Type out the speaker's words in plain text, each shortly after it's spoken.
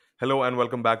Hello and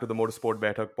welcome back to the Motorsport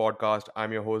Better podcast.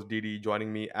 I'm your host Didi.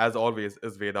 Joining me, as always,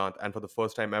 is Vedant. And for the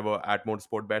first time ever at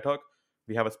Motorsport Better,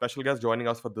 we have a special guest joining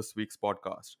us for this week's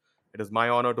podcast. It is my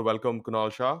honor to welcome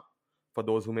Kunal Shah. For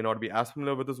those who may not be as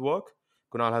familiar with his work,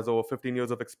 Kunal has over 15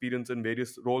 years of experience in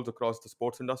various roles across the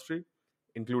sports industry,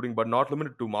 including but not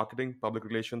limited to marketing, public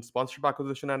relations, sponsorship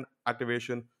acquisition and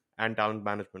activation, and talent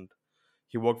management.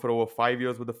 He worked for over 5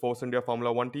 years with the Force India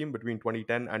Formula One team between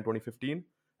 2010 and 2015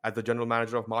 as the general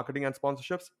manager of marketing and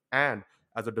sponsorships and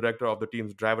as a director of the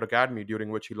team's driver academy,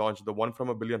 during which he launched the One from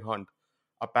a Billion Hunt,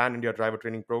 a pan India driver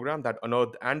training program that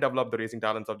unearthed and developed the racing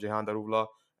talents of Jehan Daruvla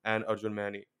and Arjun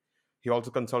Mahani. He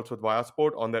also consults with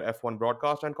Viasport on their F1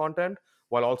 broadcast and content,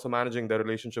 while also managing their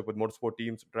relationship with motorsport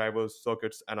teams, drivers,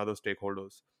 circuits, and other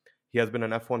stakeholders. He has been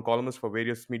an F1 columnist for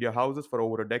various media houses for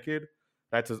over a decade,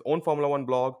 writes his own Formula One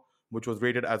blog, which was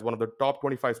rated as one of the top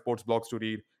 25 sports blogs to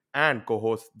read, and co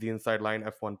hosts the Inside Line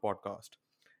F1 podcast.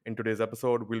 In today's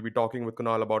episode, we'll be talking with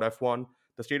Kunal about F1,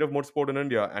 the state of motorsport in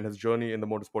India, and his journey in the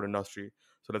motorsport industry.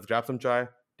 So let's grab some chai,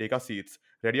 take our seats,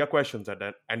 ready our questions,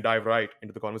 and dive right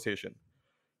into the conversation.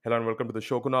 Hello and welcome to the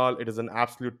show, Kunal. It is an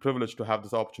absolute privilege to have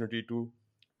this opportunity to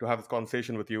have this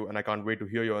conversation with you, and I can't wait to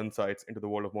hear your insights into the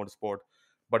world of motorsport.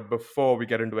 But before we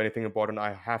get into anything important,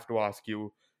 I have to ask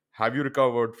you: have you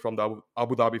recovered from the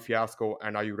Abu Dhabi fiasco,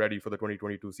 and are you ready for the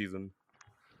 2022 season?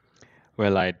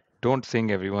 Well, I don't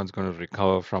think everyone's going to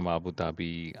recover from Abu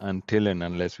Dhabi until and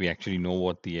unless we actually know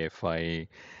what the FIA,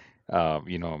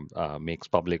 makes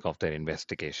public of their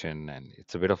investigation. And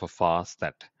it's a bit of a farce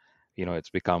that, it's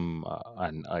become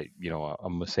a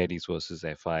Mercedes versus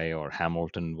FIA or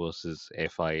Hamilton versus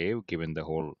FIA, given the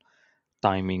whole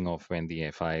timing of when the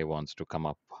FIA wants to come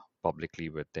up publicly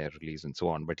with their release and so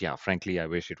on. But yeah, frankly, I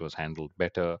wish it was handled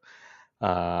better.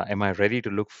 Am I ready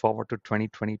to look forward to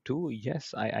 2022?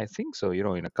 Yes, I think so.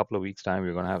 In a couple of weeks' time,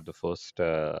 we're going to have the first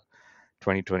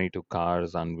 2022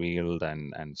 cars unveiled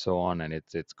and so on, and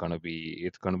it's going to be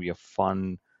a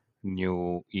fun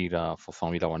new era for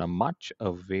Formula One, a much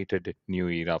awaited new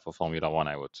era for Formula One,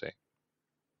 I would say.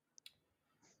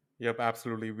 Yep,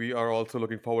 absolutely. We are also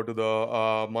looking forward to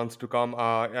the months to come.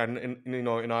 And in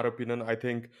our opinion, I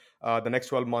think the next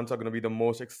 12 months are going to be the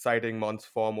most exciting months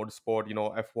for motorsport.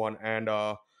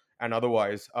 F1 and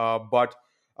otherwise. But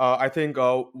I think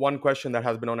one question that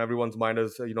has been on everyone's mind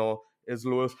is, is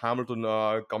Lewis Hamilton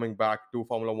coming back to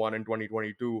Formula One in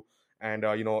 2022? And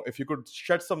if you could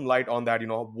shed some light on that,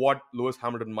 what Lewis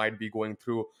Hamilton might be going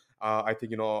through. I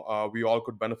think we all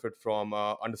could benefit from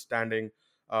understanding.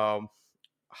 Um,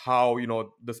 how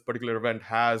this particular event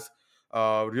has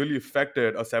really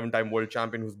affected a seven-time world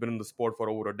champion who's been in the sport for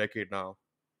over a decade now.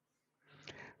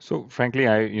 So frankly,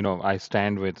 I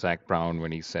stand with Zach Brown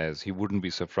when he says he wouldn't be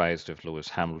surprised if Lewis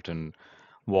Hamilton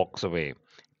walks away.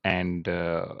 And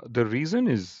the reason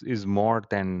is more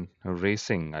than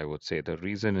racing, I would say. The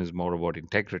reason is more about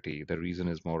integrity. The reason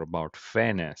is more about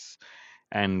fairness.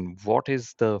 And what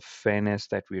is the fairness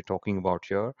that we're talking about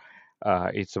here?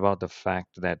 It's about the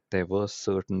fact that there were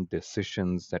certain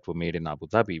decisions that were made in Abu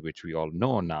Dhabi, which we all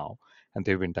know now, and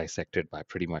they've been dissected by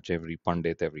pretty much every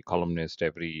pundit, every columnist,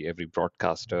 every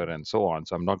broadcaster, and so on.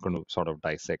 So I'm not going to sort of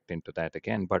dissect into that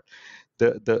again. But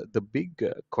the big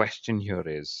question here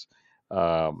is,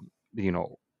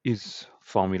 is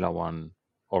Formula One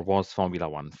or was Formula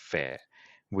One fair?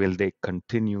 Will they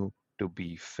continue to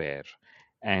be fair?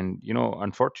 And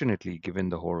unfortunately, given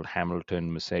the whole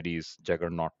Hamilton Mercedes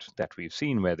juggernaut that we've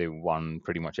seen, where they won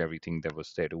pretty much everything that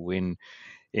was there to win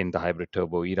in the hybrid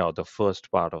turbo era, or the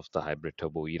first part of the hybrid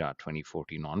turbo era,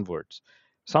 2014 onwards,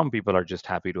 some people are just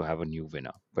happy to have a new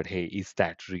winner. But hey, is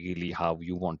that really how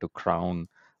you want to crown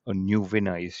a new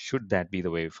winner? Should that be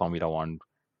the way Formula One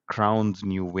crowns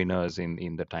new winners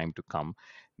in the time to come?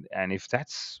 And if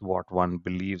that's what one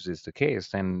believes is the case,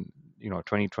 then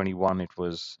 2021 it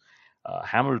was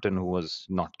Hamilton who was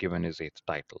not given his eighth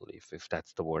title, if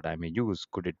that's the word I may use.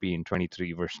 Could it be in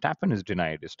 23 Verstappen is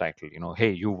denied his title?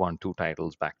 Hey, you won two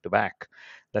titles back to back.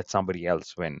 Let somebody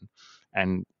else win.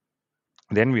 And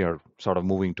then we are sort of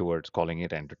moving towards calling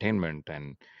it entertainment,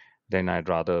 and then I'd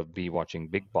rather be watching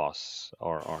Big Boss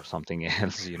or something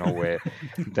else, where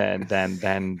than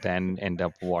end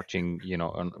up watching,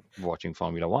 watching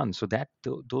Formula One. So that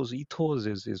those ethos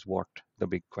is what the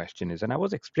big question is. And I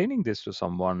was explaining this to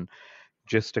someone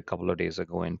just a couple of days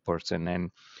ago in person,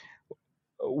 and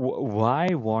why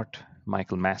what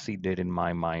Michael Massey did in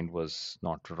my mind was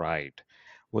not right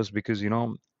was because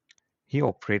he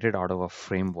operated out of a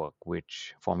framework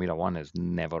which Formula One has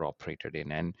never operated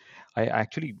in. And I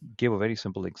actually gave a very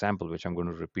simple example, which I'm going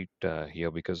to repeat here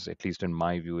because, at least in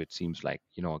my view, it seems like,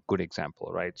 a good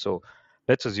example, right? So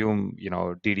let's assume,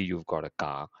 Didi, you've got a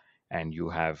car and you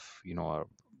have you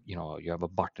have a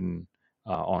button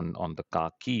on the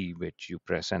car key which you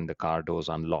press and the car doors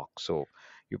unlock. So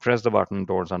you press the button,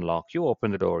 doors unlock, you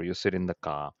open the door, you sit in the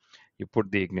car, you put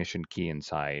the ignition key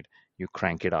inside, you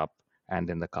crank it up, and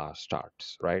then the car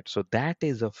starts, right? So that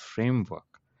is a framework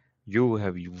you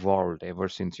have evolved ever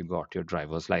since you got your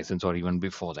driver's license, or even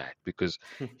before that, because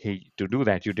hey, to do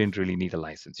that you didn't really need a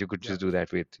license. You could Yeah. just do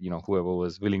that with whoever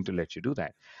was willing to let you do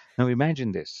that. Now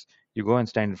imagine this: you go and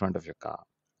stand in front of your car,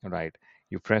 right?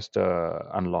 You press the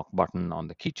unlock button on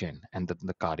the keychain, and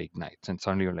the car ignites, and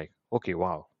suddenly you're like, okay,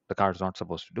 wow, the car's not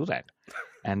supposed to do that.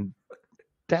 And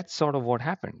that's sort of what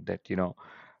happened, that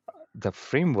the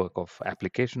framework of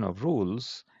application of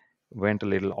rules went a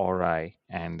little awry,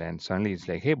 and then suddenly it's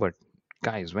like, hey, but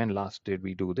guys, when last did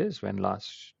we do this? When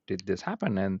last did this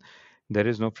happen? And there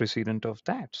is no precedent of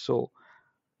that. So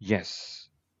yes,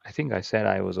 I think I said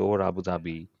I was over Abu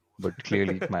Dhabi, but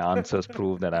clearly my answers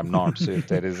prove that I'm not. So if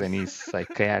there is any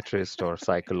psychiatrist or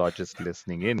psychologist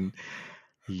listening in,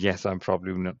 yes, I'm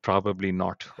probably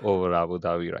not over Abu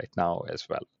Dhabi right now as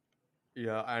well.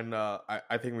 Yeah, and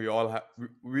I think we all have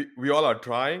we all are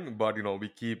trying, but we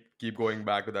keep going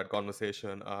back to that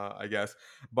conversation, I guess.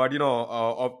 But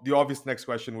the obvious next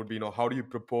question would be, how do you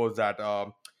propose that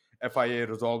FIA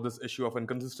resolve this issue of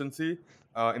inconsistency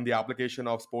in the application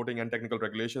of sporting and technical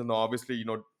regulations? Now, obviously,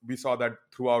 we saw that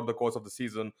throughout the course of the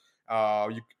season.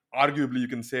 You arguably you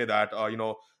can say that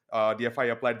the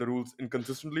FIA applied the rules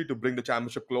inconsistently to bring the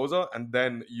championship closer, and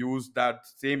then used that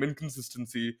same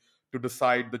inconsistency to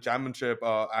decide the championship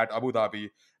at Abu Dhabi.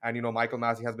 And Michael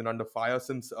Massey has been under fire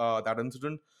since that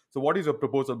incident. So, what is your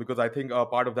proposal? Because I think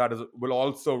part of that is will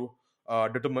also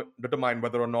determine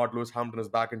whether or not Lewis Hamilton is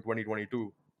back in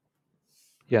 2022.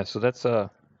 Yeah, so that's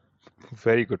a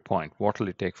very good point. What will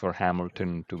it take for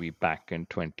Hamilton to be back in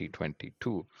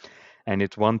 2022? And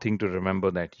it's one thing to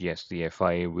remember that, yes, the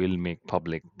FIA will make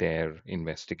public their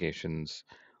investigations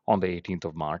on the 18th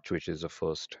of March, which is the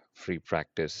first free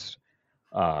practice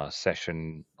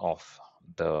session of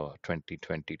the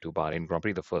 2022 Bahrain Grand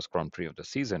Prix, the first Grand Prix of the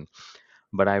season.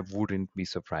 But I wouldn't be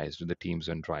surprised if the teams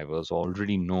and drivers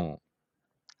already know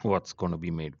what's going to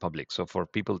be made public. So for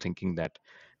people thinking that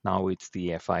now it's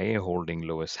the FIA holding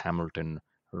Lewis Hamilton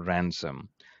ransom,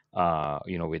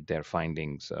 with their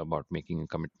findings about making a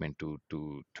commitment to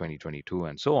 2022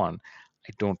 and so on,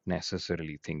 I don't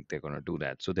necessarily think they're going to do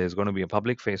that. So there's going to be a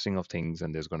public facing of things,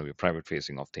 and there's going to be a private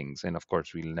facing of things, and of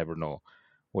course we'll never know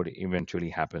what eventually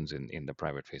happens in the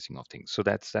private facing of things. So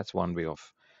that's one way of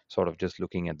sort of just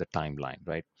looking at the timeline,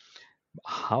 right?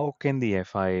 How can the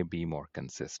FIA be more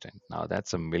consistent? Now,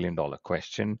 that's $1 million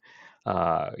question.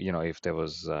 If there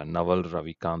was Naval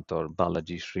Ravikant or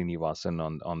Balaji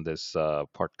Srinivasan on this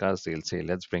podcast, they'll say,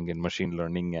 let's bring in machine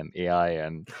learning and AI,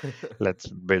 and let's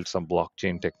build some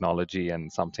blockchain technology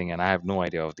and something. And I have no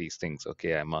idea of these things,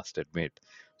 okay, I must admit,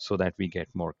 so that we get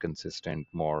more consistent,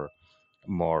 more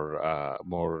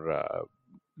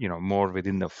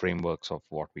within the frameworks of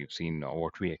what we've seen or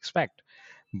what we expect.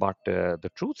 But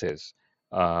the truth is,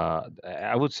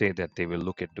 I would say that they will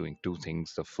look at doing two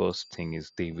things. The first thing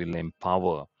is they will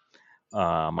empower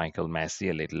Michael Massey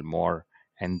a little more,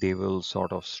 and they will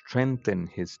sort of strengthen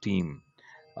his team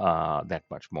that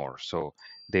much more. So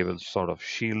they will sort of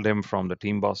shield him from the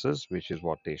team bosses, which is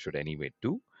what they should anyway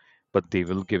do, but they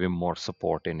will give him more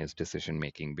support in his decision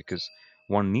making, because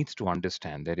one needs to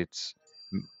understand that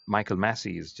Michael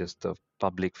Massey is just the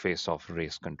public face of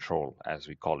race control, as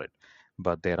we call it.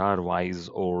 But there are wise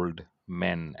old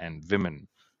men and women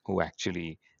who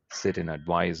actually sit and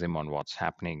advise him on what's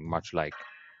happening, much like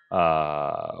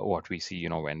what we see,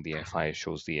 when the FI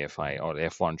shows the FI, or the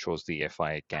F1 shows the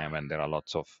FI cam, and there are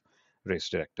lots of race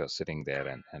directors sitting there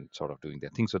and sort of doing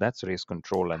their thing. So that's race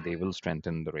control, and they will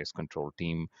strengthen the race control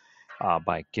team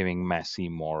by giving Massey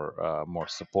more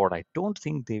support. I don't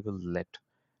think they will let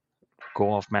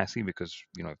go of Massey, because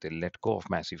if they let go of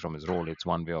Massey from his role, it's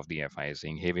one way of the FI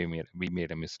saying, "Hey, we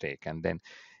made a mistake," and then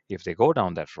if they go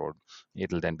down that road,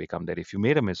 it'll then become that if you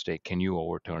made a mistake, can you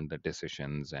overturn the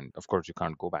decisions? And of course, you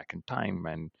can't go back in time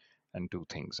and do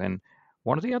things. And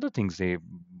one of the other things they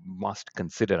must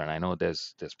consider, and I know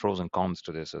there's pros and cons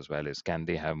to this as well, is can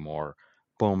they have more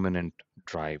permanent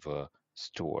driver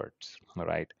stewards, all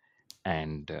right?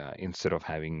 And instead of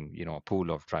having a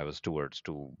pool of driver stewards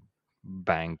to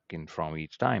bank in from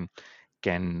each time,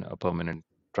 can a permanent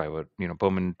driver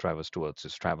stewards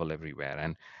just travel everywhere?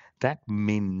 And that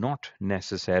may not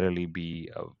necessarily be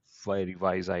a very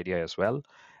wise idea as well.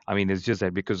 I mean, it's just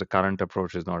that because the current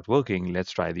approach is not working,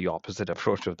 let's try the opposite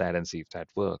approach of that and see if that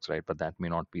works, right? But that may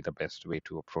not be the best way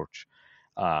to approach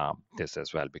this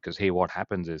as well, because hey, what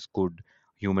happens is, could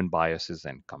human biases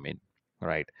then come in?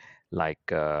 right? Like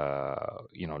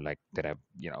like there are,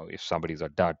 if somebody's a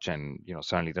Dutch and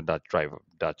suddenly the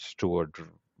Dutch steward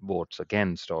votes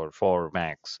against or for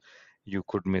Max, you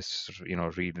could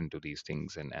read into these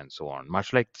things and so on.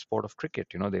 Much like the sport of cricket,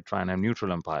 they try and have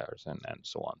neutral umpires and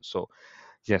so on. So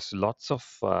yes, lots of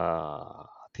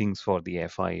things for the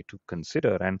FI to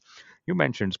consider. And you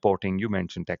mentioned sporting, you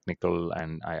mentioned technical,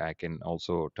 and I can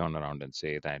also turn around and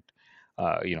say that,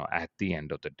 at the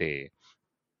end of the day,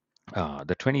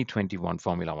 the 2021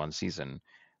 Formula One season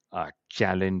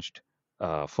challenged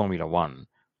Formula One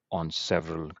on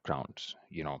several grounds.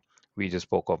 We just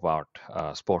spoke about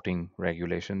sporting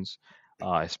regulations,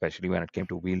 especially when it came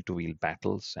to wheel-to-wheel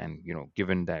battles, and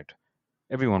given that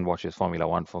everyone watches Formula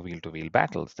One for wheel-to-wheel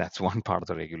battles, that's one part of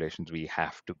the regulations we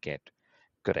have to get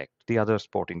correct. The other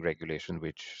sporting regulation,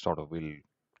 which sort of will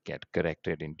get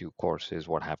corrected in due course, is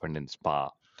what happened in Spa.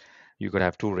 You could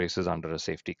have two races under a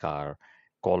safety car,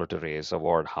 call it a race,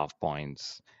 award half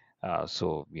points.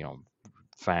 So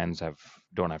fans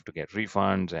don't have to get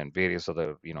refunds and various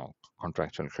other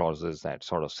contractual clauses that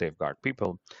sort of safeguard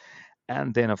people.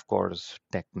 And then of course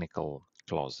technical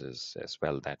clauses as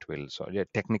well that will, so yeah,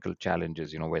 technical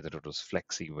challenges, whether it was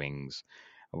flexi wings,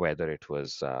 whether it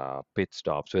was pit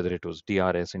stops, whether it was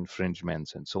DRS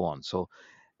infringements and so on. So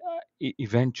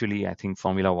eventually, I think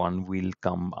Formula One will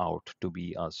come out to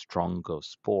be a stronger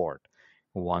sport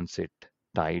once it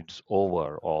tides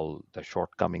over all the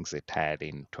shortcomings it had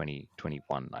in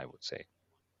 2021, I would say.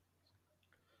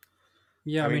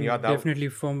 Yeah, I I mean, yeah, mean, definitely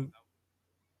from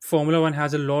Formula One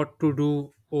has a lot to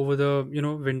do over the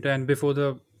winter and before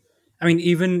the. I mean,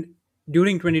 even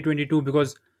during 2022,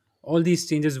 because all these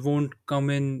changes won't come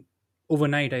in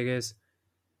overnight, I guess.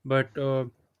 But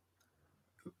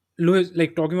Lewis,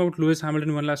 like talking about Lewis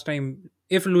Hamilton one last time,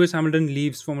 if Lewis Hamilton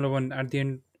leaves Formula One at the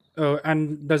end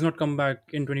and does not come back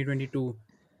in 2022,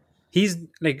 he's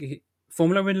like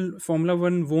Formula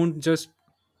One won't just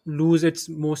lose its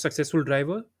most successful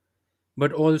driver,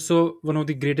 but also one of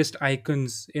the greatest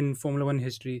icons in Formula One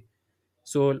history.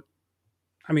 So,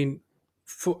 I mean,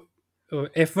 for,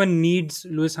 F1 needs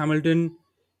Lewis Hamilton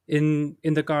in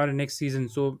the car next season.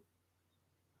 So,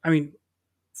 I mean,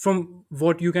 from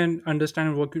what you can understand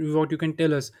and what you can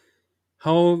tell us,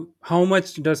 how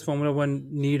much does Formula One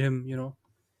need him?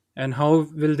 And how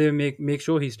will they make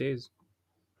sure he stays?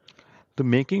 The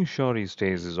making sure he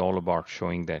stays is all about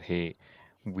showing that, hey,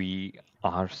 we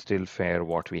are still fair.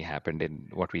 What we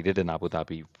did in Abu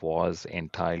Dhabi was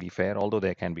entirely fair, although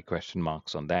there can be question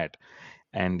marks on that.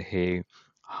 And hey,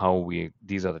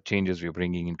 these are the changes we're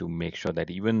bringing in to make sure that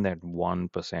even that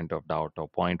 1% of doubt or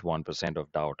 0.1%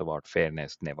 of doubt about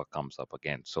fairness never comes up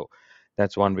again. So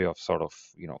that's one way of sort of,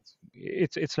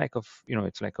 it's like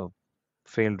it's like a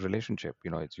failed relationship.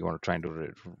 It's you want to trying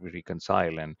to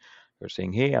reconcile, and you're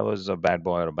saying, hey, I was a bad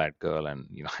boy or a bad girl, and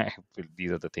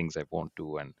these are the things I won't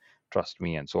do, and trust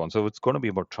me, and so on. So it's going to be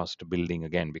about trust building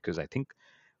again, because I think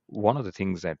one of the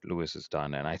things that Lewis has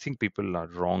done, and I think people are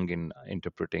wrong in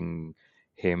interpreting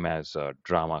him as a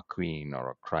drama queen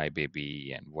or a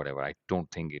crybaby and whatever. I don't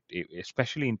think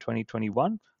especially in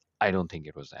 2021, I don't think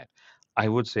it was that. I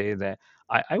would say that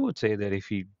I would say that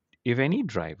if any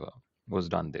driver was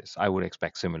done this, I would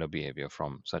expect similar behavior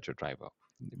from such a driver,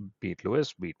 be it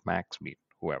Lewis, be it Max, be it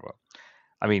whoever.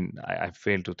 I mean, I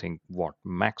fail to think what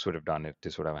Max would have done if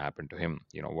this would have happened to him.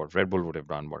 What Red Bull would have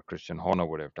done, what Christian Horner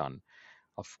would have done.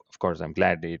 Of course, I'm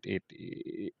glad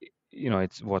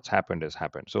it's what's happened has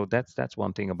happened. So that's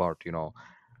one thing about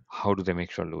how do they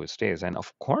make sure Lewis stays, and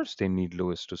of course they need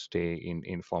Lewis to stay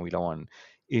in Formula One.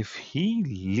 If he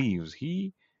leaves,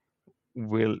 he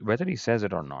will, whether he says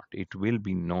it or not, it will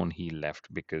be known he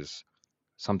left because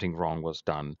something wrong was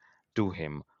done to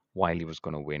him while he was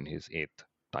going to win his eighth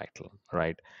title,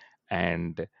 right?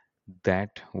 And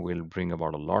that will bring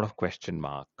about a lot of question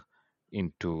mark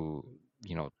into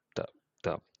the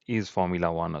is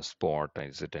Formula One a sport?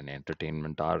 Is it an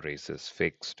entertainment? Are races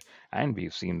fixed? And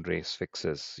we've seen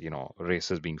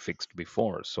races being fixed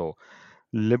before. So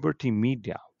Liberty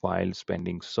Media, while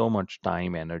spending so much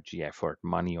time, energy, effort,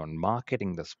 money on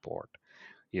marketing the sport,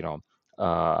 you know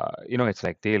it's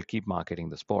like they'll keep marketing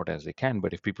the sport as they can,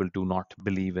 but if people do not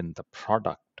believe in the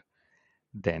product,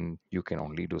 then you can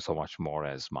only do so much more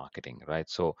as marketing, right?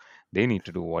 So they need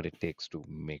to do what it takes to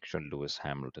make sure Lewis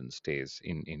Hamilton stays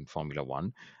in Formula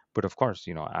One. But of course,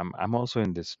 I'm also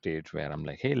in this stage where I'm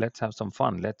like, hey, let's have some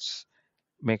fun. Let's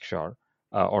make sure,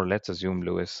 or let's assume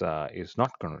Lewis is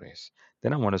not going to race.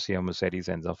 Then I want to see how Mercedes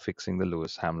ends up fixing the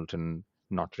Lewis Hamilton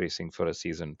not racing for a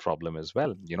season problem as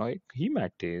well. He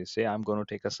might say, I'm going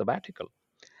to take a sabbatical.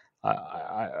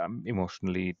 I'm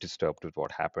emotionally disturbed with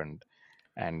what happened.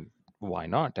 And why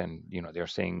not? And they're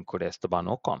saying, could Esteban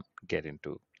Ocon get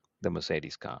into the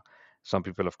Mercedes car? Some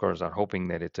people, of course, are hoping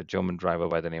that it's a German driver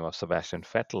by the name of Sebastian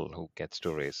Vettel who gets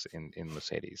to race in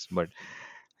Mercedes. But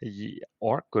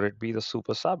or could it be the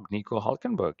super sub Nico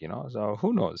Hulkenberg? So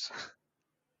who knows?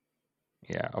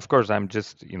 Yeah, of course. I'm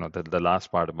just the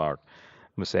last part about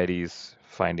Mercedes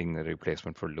finding a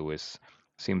replacement for Lewis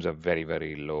seems a very,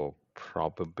 very low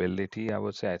probability, I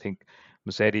would say. I think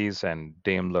Mercedes and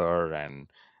Daimler and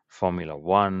Formula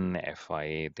One,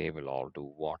 FIA, they will all do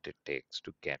what it takes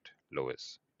to get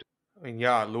Lewis. I mean,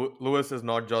 yeah, Lewis is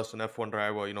not just an F1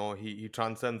 driver. He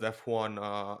transcends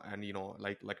F1, and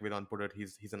like Vedant put it,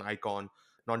 he's an icon,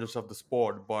 not just of the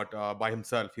sport, but by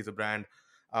himself, he's a brand.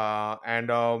 And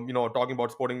talking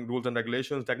about sporting rules and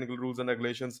regulations, technical rules and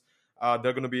regulations,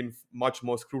 they're going to be in much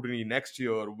more scrutiny next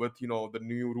year with the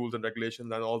new rules and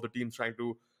regulations and all the teams trying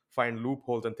to find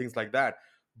loopholes and things like that.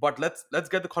 But let's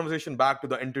get the conversation back to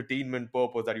the entertainment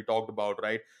purpose that you talked about,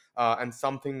 right? And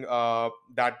something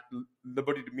that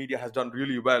Liberty Media has done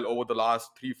really well over the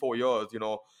last 3-4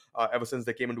 years. Ever since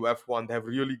they came into F1, they have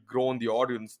really grown the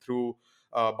audience through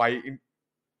by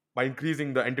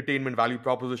increasing the entertainment value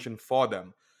proposition for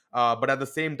them. But at the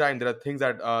same time, there are things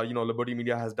that Liberty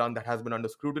Media has done that has been under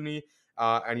scrutiny,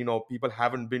 and people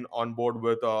haven't been on board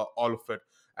with all of it.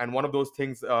 And one of those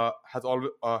things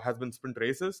has been sprint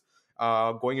races.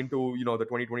 Going into the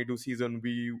 2022 season,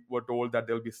 we were told that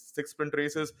there'll be 6 sprint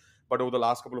races, but over the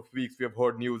last couple of weeks, we have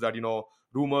heard news that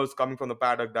rumors coming from the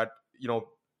paddock that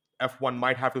F1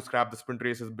 might have to scrap the sprint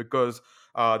races because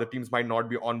the teams might not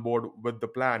be on board with the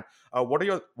plan.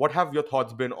 What have your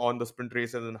thoughts been on the sprint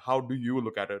races, and how do you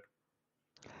look at it?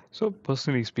 So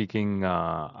personally speaking,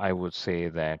 I would say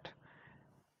that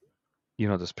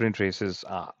the sprint races,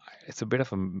 it's a bit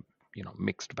of a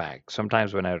mixed bag.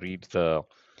 Sometimes when I read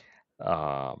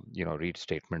read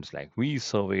statements like we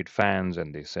surveyed fans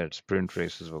and they said sprint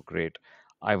races were great.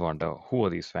 I wonder who are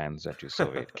these fans that you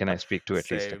surveyed? Can I speak to at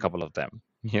least a Same. couple of them?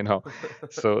 You know,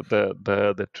 so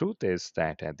the truth is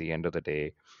that at the end of the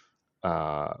day,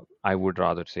 I would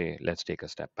rather say let's take a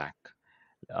step back.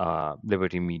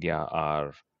 Liberty Media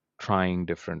are trying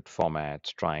different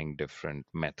formats, trying different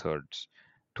methods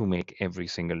to make every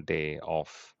single day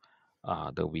of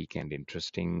the weekend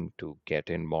interesting, to get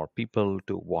in more people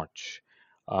to watch,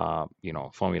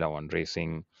 Formula One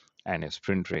racing. And if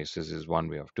sprint races is one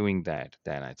way of doing that,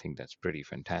 then I think that's pretty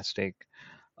fantastic.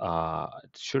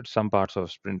 Should some parts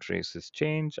of sprint races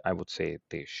change? I would say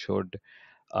they should,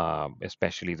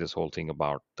 especially this whole thing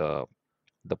about the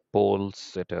pole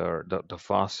sitter, the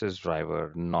fastest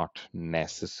driver, not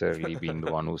necessarily being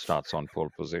the one who starts on pole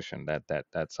position.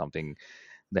 That's something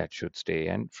that should stay.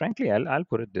 And frankly, I'll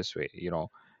put it this way.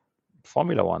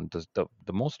 Formula One,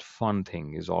 the most fun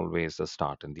thing is always the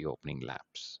start and the opening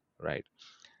laps, right?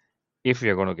 If we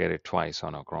are going to get it twice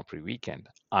on a Grand Prix weekend,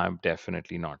 I'm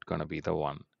definitely not going to be the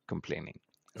one complaining,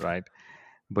 right?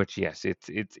 But yes,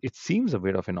 it seems a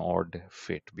bit of an odd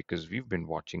fit because we've been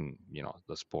watching,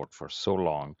 the sport for so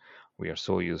long. We are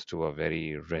so used to a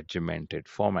very regimented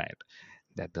format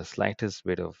that the slightest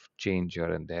bit of change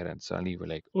here and there, and suddenly we're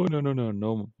like, oh no, no, no,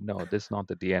 no, no, this is not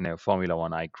the DNA of Formula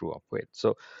One I grew up with.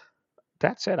 So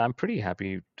that said, I'm pretty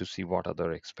happy to see what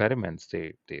other experiments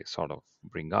they sort of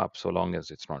bring up, so long as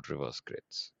it's not reverse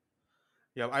grids.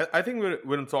 Yeah, I think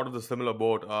we're in sort of the similar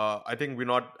boat. I think we're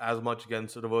not as much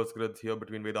against reverse grids here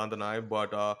between Vedant and I,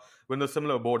 but we're in the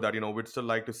similar boat that we'd still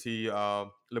like to see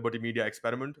Liberty Media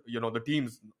experiment. The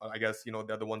teams, I guess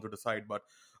they're the ones who decide, but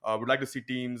we'd like to see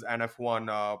teams and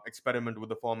F1 experiment with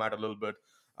the format a little bit.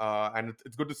 And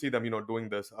it's good to see them doing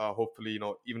this. Hopefully,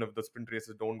 even if the sprint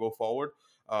races don't go forward,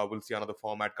 we'll see another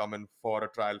format come in for a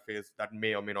trial phase that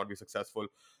may or may not be successful.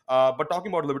 But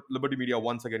talking about Liberty Media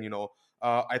once again,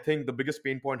 I think the biggest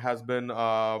pain point has been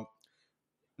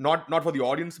not for the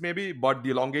audience maybe, but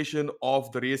the elongation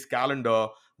of the race calendar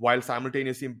while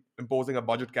simultaneously imposing a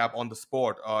budget cap on the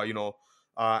sport.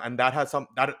 And that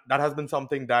has been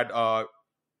something that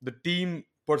the team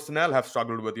personnel have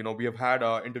struggled with. We have had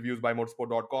interviews by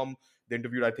motorsport.com. They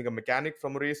interviewed, I think, a mechanic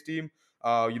from a race team,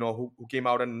 who came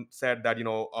out and said that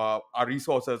our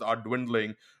resources are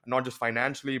dwindling, not just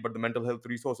financially, but the mental health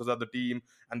resources of the team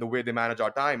and the way they manage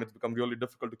our time. It's become really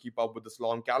difficult to keep up with this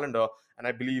long calendar, and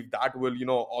I believe that will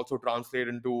also translate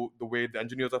into the way the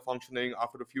engineers are functioning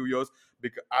after a few years,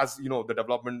 because as the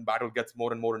development battle gets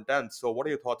more and more intense. So, what are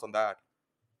your thoughts on that?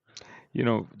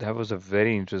 That was a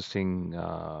very interesting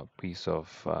piece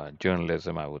of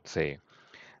journalism, I would say,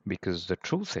 because the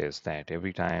truth is that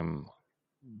every time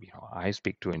I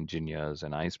speak to engineers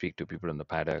and I speak to people in the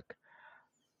paddock,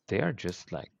 they are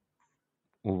just like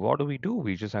what do we do?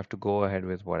 We just have to go ahead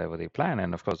with whatever they plan.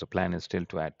 And of course, the plan is still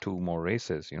to add two more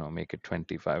races, make it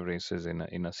 25 races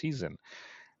in a season.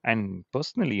 And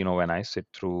personally, when I sit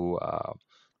through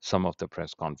some of the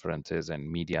press conferences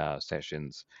and media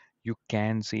sessions, you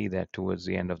can see that towards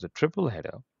the end of the triple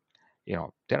header,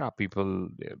 there are people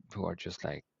who are just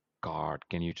like, God,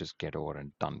 can you just get over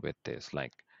and done with this?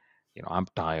 Like, I'm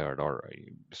tired, or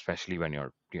especially when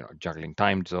you're, juggling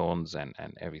time zones and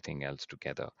everything else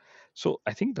together. So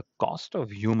I think the cost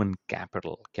of human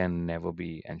capital can never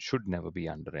be and should never be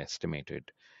underestimated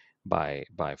by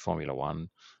Formula One.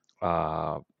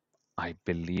 Uh, I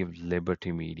believe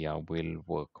Liberty Media will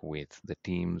work with the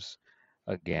teams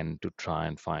again to try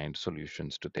and find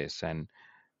solutions to this. And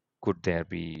could there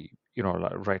be,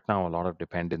 right now a lot of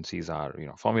dependencies are,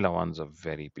 Formula One's a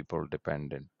very people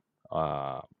dependent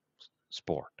uh,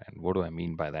 sport. And what do I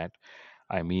mean by that?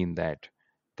 I mean that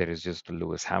there is just a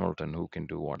Lewis Hamilton who can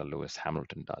do what a Lewis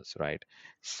Hamilton does, right?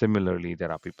 Similarly,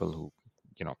 there are people who,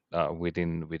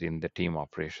 within the team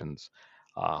operations,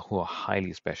 who are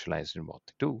highly specialized in what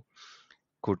they do.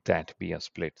 Could that be a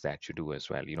split that you do as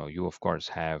well? You of course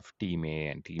have team A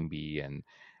and team B, and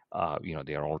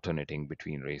they are alternating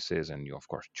between races, and you of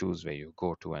course choose where you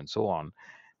go to and so on.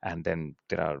 And then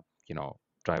there are,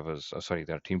 drivers, sorry,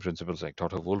 there are team principals like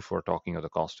Toto Wolff who are talking of the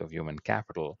cost of human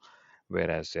capital,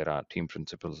 whereas there are team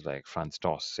principals like Franz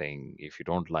Tost saying if you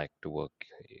don't like to work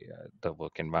the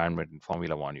work environment in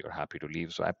Formula One, you're happy to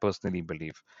leave. So I personally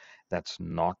believe that's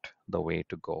not the way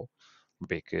to go,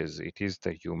 because it is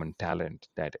the human talent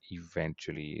that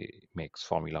eventually makes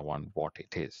Formula One what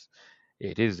it is.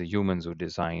 It is the humans who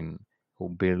design, who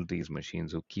build these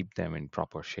machines, who keep them in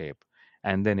proper shape.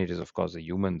 And then it is, of course, the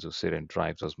humans who sit and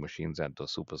drive those machines at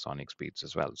those supersonic speeds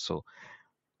as well. So,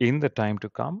 in the time to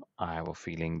come, I have a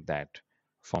feeling that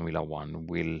Formula One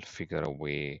will figure a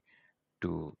way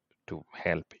to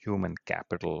help human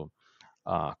capital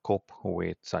cope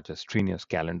with such a strenuous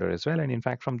calendar as well. And in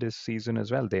fact, from this season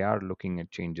as well, they are looking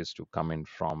at changes to come in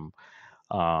from,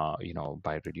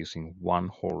 by reducing one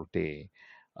whole day,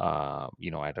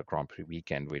 at a Grand Prix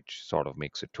weekend, which sort of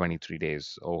makes it 23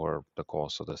 days over the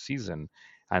course of the season.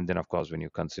 And then, of course, when you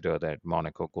consider that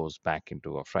Monaco goes back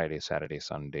into a Friday, Saturday,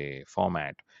 Sunday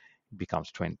format, it becomes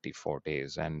 24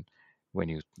 days. And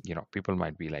when people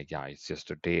might be like, yeah, it's just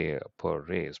a day per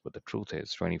race. But the truth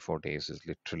is, 24 days is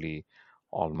literally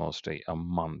almost a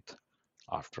month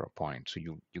after a point. So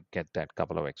you get that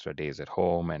couple of extra days at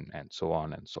home, and so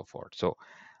on and so forth. So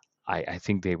I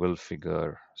think they will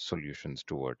figure solutions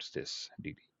towards this,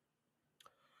 Didi.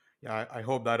 Yeah, I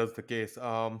hope that is the case.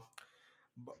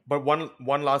 But one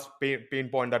last pain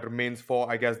point that remains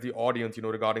for, I guess, the audience,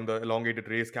 regarding the elongated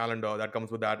race calendar that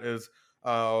comes with that is,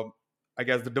 uh, I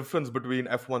guess, the difference between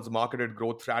F1's marketed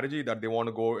growth strategy that they want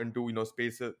to go into,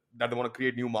 spaces that they want to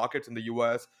create new markets in the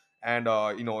US and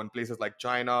in places like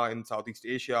China, in Southeast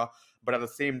Asia. But at the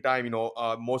same time,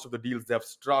 most of the deals they've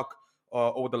struck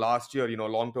over the last year,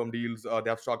 long-term deals they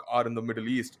have struck are in the Middle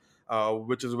East,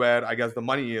 which is where I guess the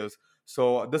money is.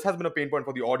 So this has been a pain point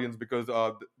for the audience because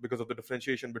because of the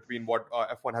differentiation between what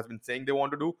F1 has been saying they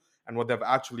want to do and what they've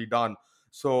actually done.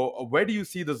 So where do you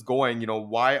see this going?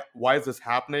 Why is this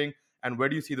happening, and where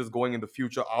do you see this going in the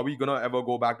future? Are we gonna ever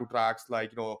go back to tracks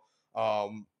like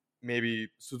um, maybe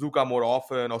Suzuka more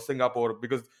often, or Singapore?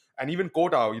 Because and even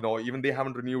Kota, even they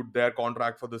haven't renewed their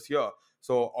contract for this year.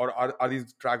 So or are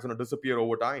these tracks gonna disappear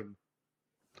over time?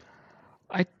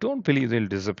 I don't believe they'll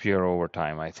disappear over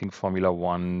time. I think Formula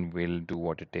One will do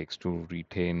what it takes to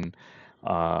retain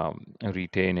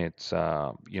its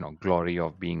glory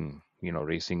of being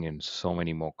racing in so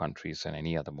many more countries than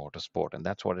any other motorsport, and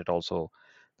that's what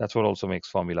also makes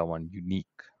Formula One unique,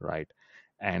 right?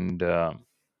 And I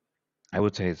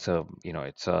would say it's a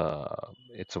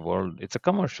world, it's a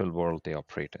commercial world they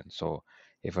operate in. So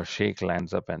if a sheikh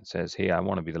lands up and says, "Hey, I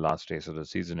want to be the last race of the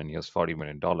season, and here's $40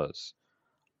 million,"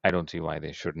 I don't see why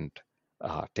they shouldn't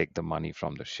take the money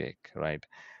from the sheikh, right?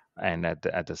 And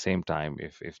at the same time,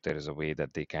 if there is a way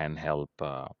that they can help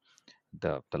the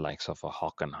likes of a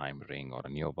Hockenheim ring or a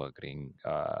Nürburgring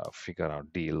figure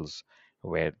out deals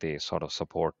where they sort of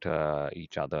support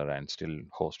each other and still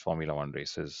host Formula One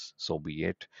races, so be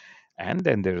it. And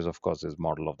then there is, of course, this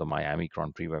model of the Miami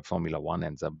Grand Prix where Formula One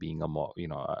ends up being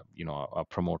a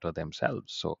promoter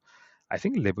themselves. So I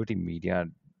think Liberty Media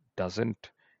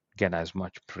doesn't get as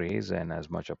much praise and as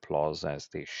much applause as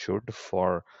they should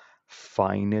for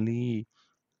finally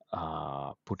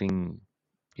putting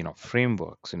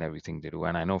frameworks in everything they do.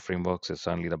 And I know frameworks is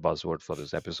certainly the buzzword for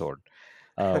this episode,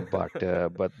 but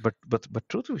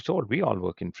truth be told, we all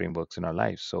work in frameworks in our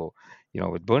lives. So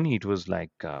with Bernie, it was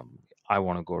like I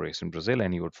want to go race in Brazil,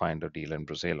 and you would find a deal in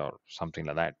Brazil or something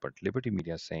like that. But Liberty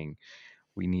Media is saying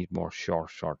we need more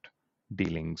short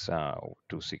dealings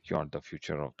to secure the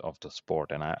future of the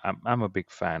sport. And I'm a big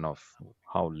fan of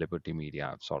how Liberty Media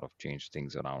have sort of changed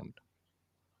things around.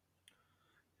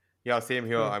 Yeah, same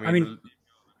here. I I mean, mean,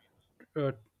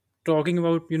 uh, talking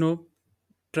about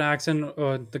tracks and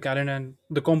the calendar and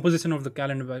the composition of the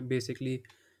calendar, basically,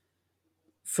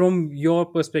 from your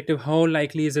perspective, how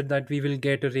likely is it that we will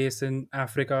get a race in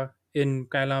Africa in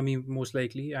Kyalami, most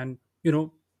likely, and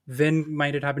when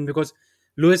might it happen? Because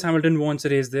Lewis Hamilton wants a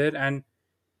race there, and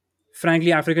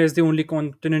frankly, Africa is the only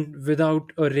continent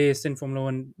without a race in Formula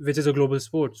One, which is a global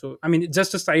sport. So, I mean,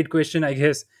 just a side question, I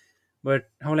guess, but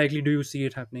how likely do you see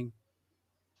it happening?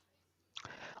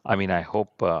 I mean, I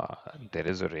hope there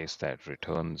is a race that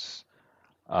returns.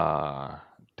 Uh,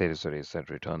 there is a race that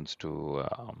returns to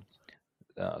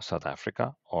South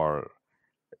Africa, or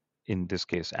in this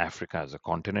case, Africa as a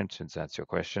continent, since that's your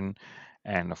question.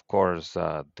 And of course,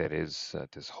 there is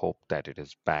this hope that it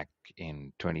is back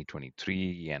in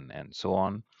 2023 and so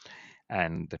on.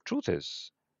 And the truth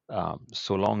is,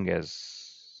 so long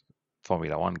as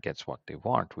Formula One gets what they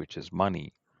want, which is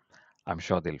money, I'm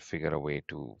sure they'll figure a way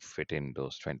to fit in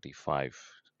those 25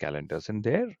 calendars in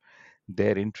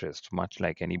their interest, much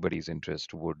like anybody's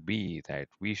interest would be that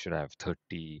we should have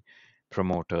 30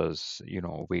 promoters,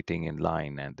 waiting in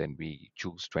line, and then we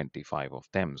choose 25 of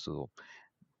them. So,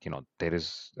 there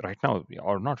is right now,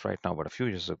 or not right now, but a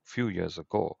few years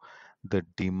ago, the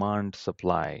demand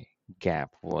supply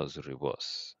gap was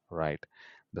reverse, right?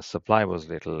 The supply was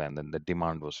little and then the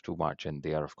demand was too much, and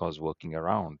they are of course working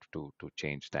around to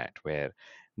change that, where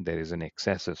there is an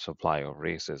excessive supply of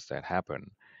races that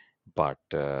happen, but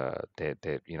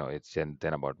it's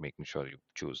then about making sure you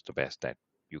choose the best that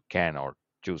you can, or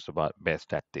choose the best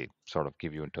that they sort of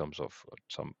give you in terms of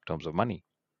some terms of money.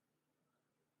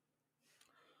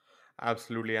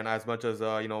 absolutely. And as much as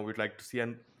we'd like to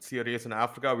see a race in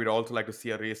Africa, we'd also like to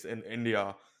see a race in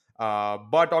India.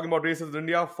 But talking about races in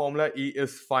India, Formula E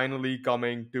is finally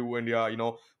coming to India.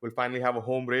 We'll finally have a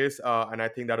home race, and I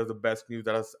think that is the best news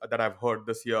that I've heard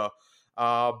this year.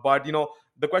 But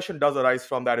the question does arise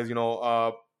from that is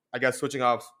I guess switching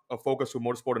our focus to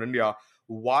motorsport in India,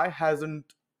 why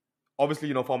hasn't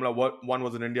obviously Formula One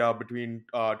was in India between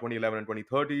 2011 and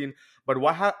 2013, but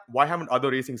why haven't other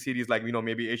racing series like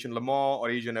maybe Asian Le Mans or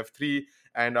Asian F3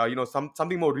 and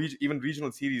something more even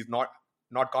regional series not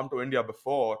come to India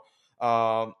before?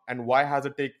 And why has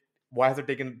it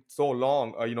taken so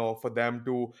long for them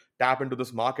to tap into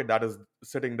this market that is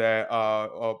sitting there,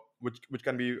 which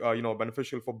can be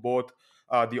beneficial for both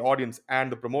the audience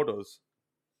and the promoters?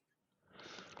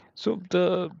 So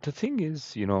the thing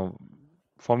is,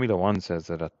 Formula One says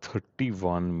there are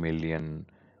 31 million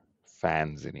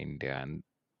fans in India, and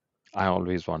I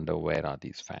always wonder where are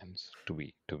these fans, to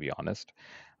be honest,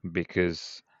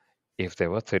 because if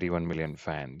there were 31 million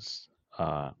fans,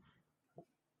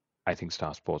 I think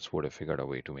Star Sports would have figured a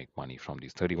way to make money from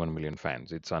these 31 million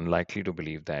fans. It's unlikely to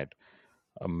believe that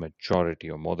a majority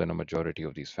or more than a majority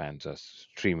of these fans are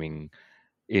streaming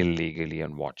illegally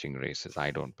and watching races.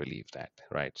 I don't believe that,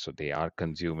 right? So they are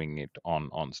consuming it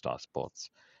on Star Sports.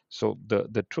 So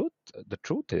the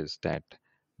truth is that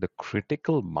the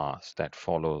critical mass that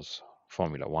follows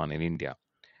Formula One in India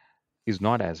is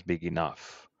not as big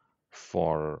enough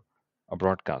for a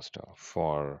broadcaster,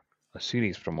 for a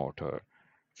series promoter,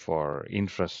 for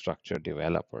infrastructure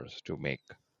developers to make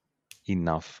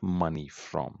enough money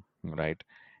from, right?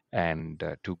 And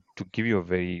to give you a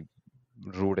very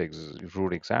rude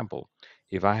example,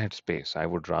 if I had space, I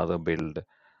would rather build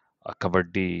a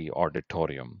kabaddi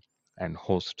auditorium and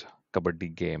host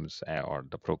kabaddi games, or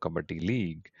the Pro Kabaddi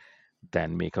League,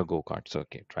 than make a go-kart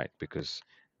circuit, right? Because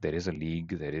there is a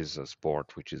league, there is a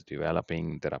sport which is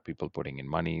developing, there are people putting in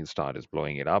money, Star is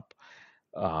blowing it up,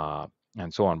 uh,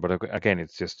 and so on. But again,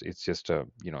 it's just a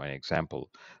an example.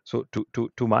 So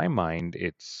to my mind,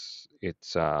 it's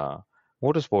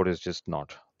motorsport is just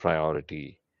not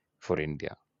priority for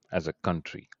India as a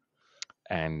country,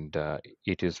 and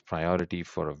it is priority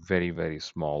for a very very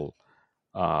small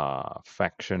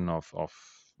faction of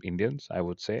Indians, I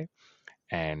would say.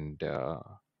 And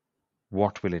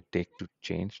what will it take to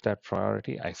change that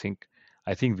priority? I think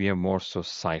we have more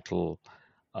societal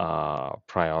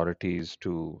priorities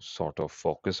to sort of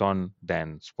focus on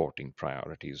than sporting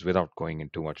priorities, without going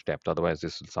into too much depth. Otherwise,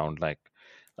 this will sound like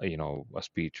a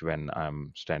speech when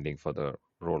I'm standing for the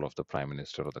role of the prime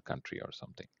minister of the country or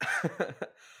something.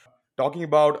 Talking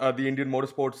about the Indian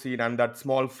motorsport scene and that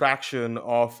small fraction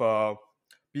of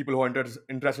people who are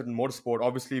interested in motorsport,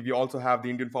 obviously we also have the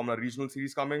Indian Formula Regional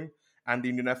Series coming, and the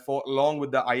Indian F4, along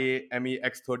with the IAME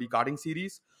X30 karting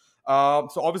series.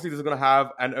 So obviously, this is going to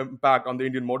have an impact on the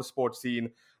Indian motorsport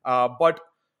scene. But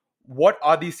what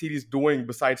are these series doing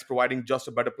besides providing just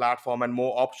a better platform and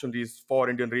more opportunities for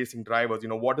Indian racing drivers?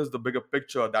 What is the bigger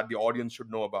picture that the audience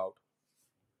should know about?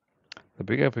 The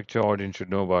bigger picture audience should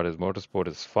know about is motorsport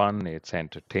is fun, it's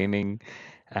entertaining,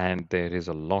 and there is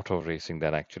a lot of racing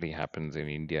that actually happens in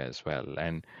India as well.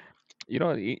 And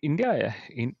India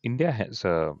has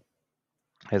a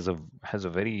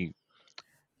very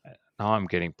now I'm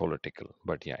getting political,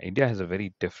 but yeah, India has a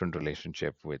very different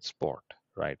relationship with sport,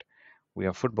 right? We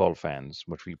are football fans,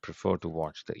 but we prefer to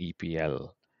watch the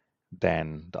EPL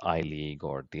than the I League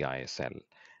or the ISL.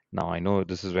 Now I know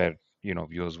this is where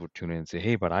viewers would tune in and say,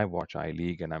 "Hey, but I watch I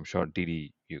League," and I'm sure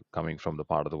Didi, you coming from the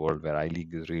part of the world where I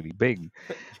League is really big,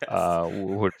 Yes.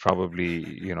 would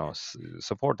probably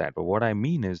support that. But what I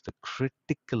mean is the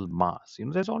critical mass.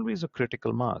 There's always a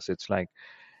critical mass. It's like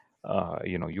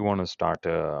you want to start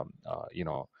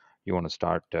you want to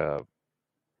start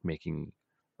making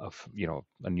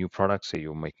a new product. Say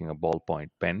you're making a ballpoint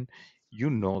pen,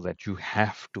 that you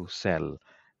have to sell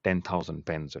 10,000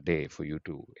 pens a day for you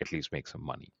to at least make some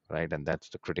money, right? And that's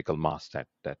the critical mass that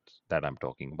I'm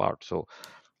talking about. So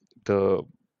the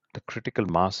the critical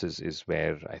mass is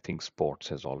where I think sports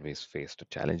has always faced a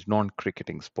challenge.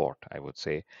 Non-cricketing sport, I would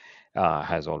say,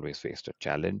 has always faced a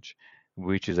challenge,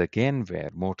 which is again where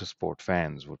motorsport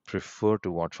fans would prefer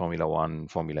to watch Formula One,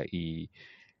 Formula E,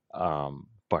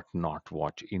 but not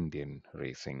watch Indian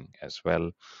racing as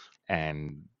well.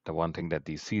 And the one thing that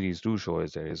these series do show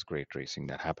is there is great racing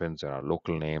that happens. There are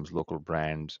local names, local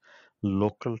brands,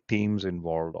 local teams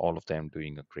involved, all of them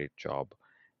doing a great job.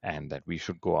 And that we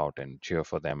should go out and cheer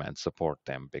for them and support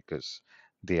them because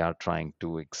they are trying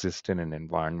to exist in an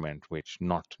environment which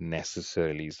not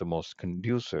necessarily is the most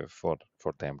conducive for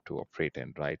them to operate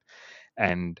in, right?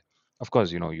 And of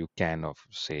course, you can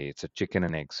say it's a chicken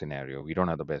and egg scenario. We don't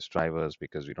have the best drivers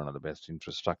because we don't have the best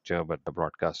infrastructure, but the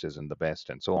broadcast isn't the best,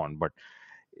 and so on. But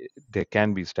there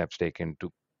can be steps taken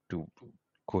to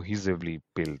cohesively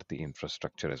build the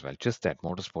infrastructure as well. Just that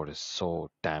motorsport is so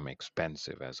damn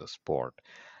expensive as a sport,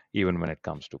 even when it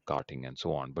comes to karting and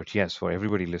so on. But yes, for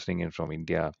everybody listening in from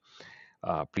India,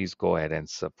 please go ahead and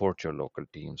support your local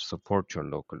team, support your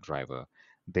local driver.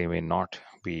 They may not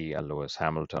be a Lewis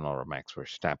Hamilton or a Max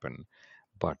Verstappen,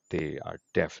 but they are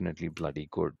definitely bloody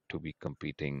good to be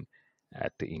competing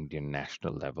at the Indian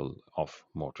national level of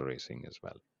motor racing as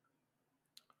well.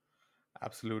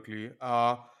 Absolutely.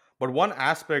 But one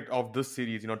aspect of this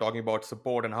series, talking about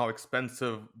support and how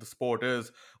expensive the sport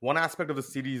is, one aspect of the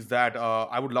series that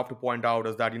I would love to point out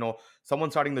is that, someone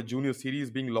starting the junior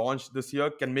series being launched this year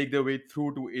can make their way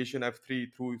through to Asian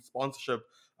F3 through sponsorship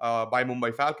by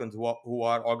Mumbai Falcons, who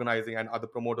are organizing and other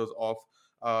promoters of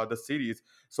the series.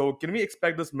 So, can we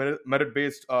expect this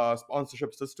merit-based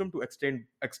sponsorship system to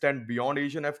extend beyond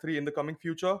Asian F3 in the coming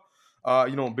future?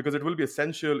 Because it will be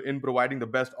essential in providing the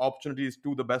best opportunities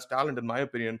to the best talent, in my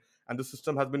opinion. And the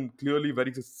system has been clearly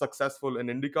very successful in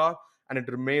IndyCar, and it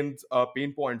remains a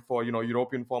pain point for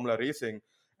European Formula racing.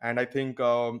 And I think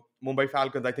Mumbai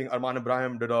Falcons. I think Arman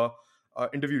Ibrahim did a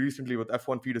interview recently with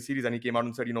F1 Feeder Series, and he came out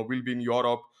and said, we'll be in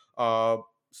Europe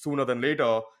sooner than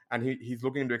later, and he's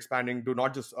looking into expanding to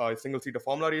not just single seater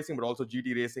Formula racing, but also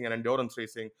GT racing and endurance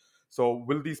racing. So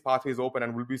will these pathways open,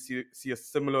 and will we see a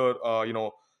similar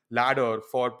ladder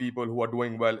for people who are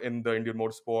doing well in the Indian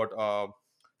motorsport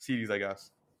series, I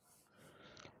guess?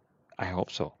 I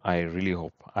hope so. I really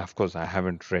hope. Of course, I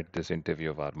haven't read this interview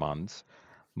of Arman's,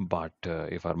 but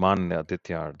if Arman and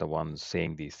Aditya are the ones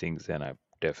saying these things, then I'm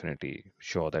definitely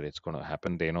sure that it's going to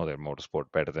happen. They know their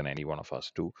motorsport better than any one of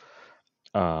us do.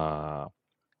 Uh,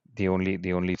 the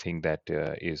only thing that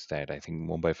is that I think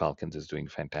Mumbai Falcons is doing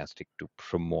fantastic to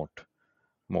promote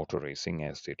motor racing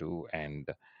as they do. And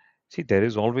see, there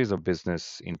is always a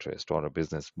business interest or a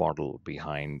business model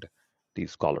behind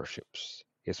these scholarships.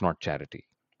 It's not charity,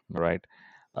 right?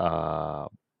 Uh,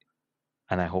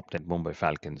 and I hope that Mumbai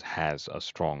Falcons has a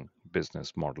strong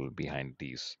business model behind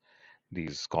these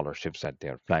scholarships that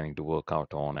they're planning to work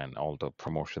out on and all the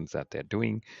promotions that they're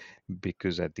doing.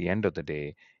 Because at the end of the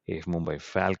day, if Mumbai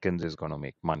Falcons is going to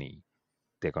make money,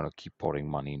 they're going to keep pouring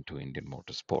money into Indian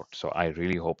motorsport. So I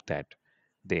really hope that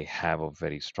they have a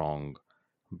very strong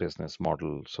business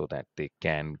model so that they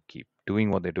can keep doing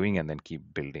what they're doing and then keep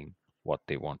building what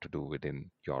they want to do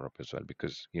within Europe as well.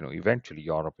 Because, eventually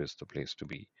Europe is the place to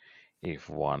be if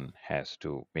one has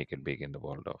to make it big in the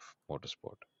world of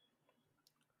motorsport.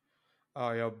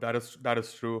 Yeah, that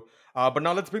is true. But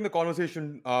now let's bring the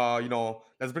conversation.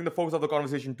 Let's bring the focus of the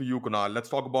conversation to you, Kunal. Let's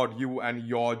talk about you and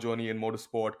your journey in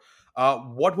motorsport.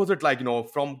 What was it like,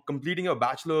 from completing your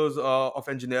bachelor's of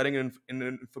engineering in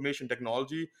information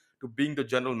technology to being the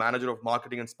general manager of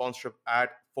marketing and sponsorship at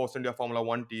Force India Formula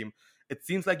One team? It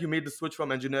seems like you made the switch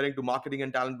from engineering to marketing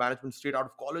and talent management straight out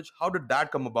of college. How did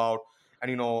that come about?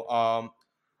 And how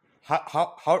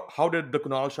did the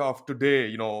Kunal Shah of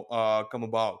today, come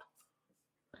about?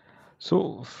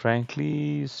 So,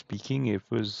 frankly speaking, it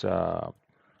was,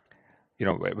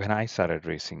 when I started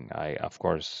racing, I, of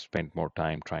course, spent more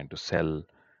time trying to sell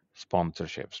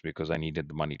sponsorships because I needed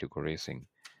the money to go racing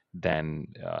than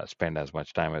spend as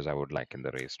much time as I would like in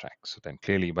the racetrack. So then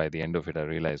clearly by the end of it, I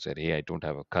realized that, hey, I don't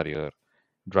have a career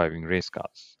driving race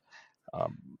cars.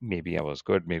 Maybe I was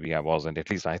good, maybe I wasn't.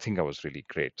 At least I think I was really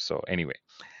great. So anyway,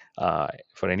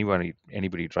 for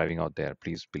anybody driving out there,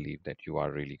 please believe that you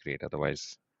are really great.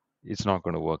 Otherwise, it's not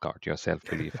going to work out. Your self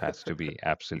belief has to be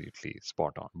absolutely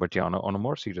spot on. But yeah, on a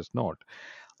more serious note,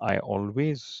 I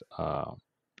always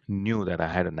knew that I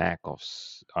had a knack of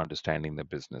understanding the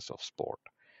business of sport.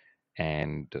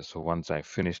 And so once I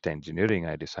finished engineering,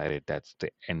 I decided that's the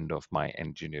end of my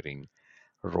engineering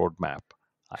roadmap.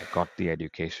 I got the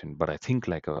education, but I think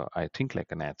like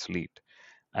an athlete,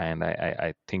 and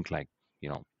I think like, you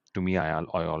know to me, I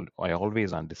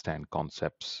always understand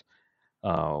concepts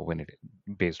when it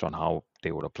based on how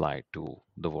they would apply to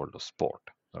the world of sport,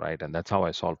 right? And that's how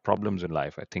I solve problems in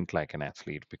life. I think like an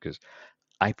athlete because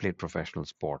I played professional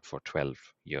sport for 12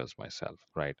 years myself,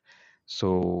 right?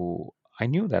 So I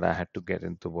knew that I had to get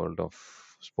into the world of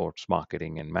sports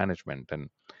marketing and management, and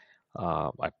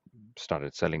I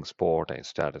started selling sport. I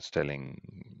started selling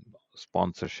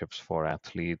sponsorships for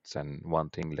athletes, and one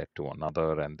thing led to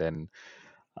another. And then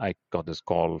I got this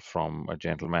call from a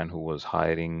gentleman who was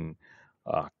hiring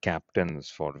captains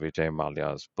for Vijay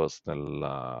Mallya's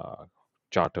personal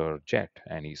charter jet.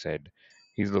 And he said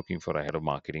he's looking for a head of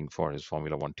marketing for his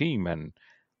Formula One team. And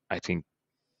I think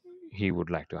he would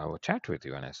like to have a chat with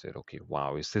you. And I said, okay,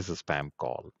 wow, is this a spam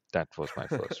call? That was my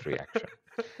first reaction.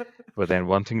 But then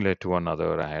one thing led to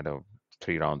another. I had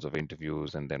 3 rounds of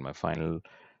interviews, and then my final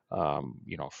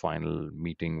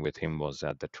meeting with him was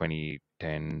at the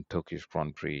 2010 Turkish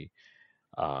Grand Prix.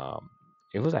 Um,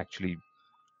 it was actually,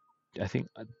 I think,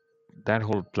 that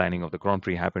whole planning of the Grand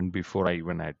Prix happened before I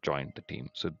even had joined the team.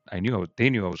 So they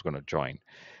knew I was going to join.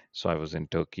 So I was in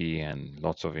Turkey and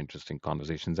lots of interesting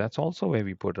conversations. That's also where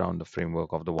we put around the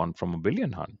framework of the one from a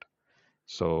billion hunt.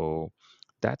 So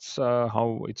that's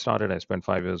how it started. I spent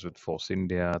 5 years with Force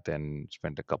India, then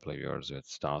spent a couple of years with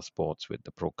Star Sports with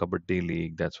the Pro Kabaddi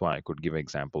League. That's why I could give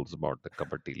examples about the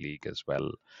Kabaddi League as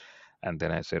well. And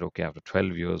then I said, okay, after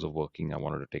 12 years of working, I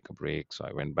wanted to take a break. So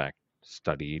I went back,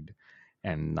 studied,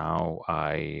 and now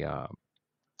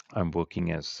I'm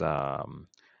working as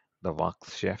the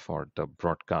Vox chef or the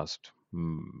broadcast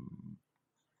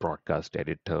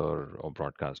editor or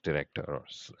broadcast director.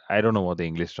 I don't know what the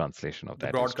English translation of The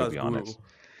that is, to broadcast be guru. honest.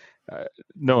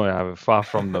 No, I'm far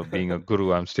from being a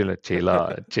guru. I'm still a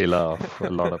chela of a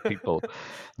lot of people.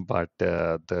 But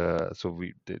the so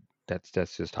we did, that's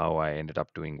just how I ended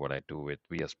up doing what I do with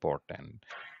Via Sport, and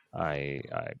I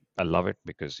love it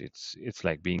because it's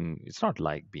not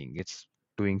like being, it's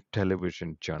doing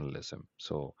television journalism.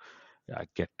 So I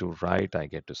get to write, I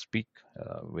get to speak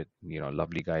with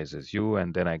lovely guys as you,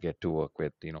 and then I get to work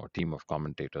with a team of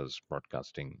commentators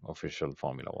broadcasting official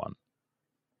Formula One.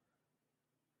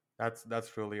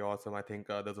 That's really awesome. I think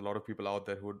there's a lot of people out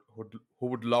there who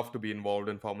would love to be involved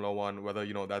in Formula One, whether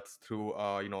that's through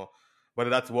whether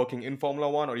that's working in Formula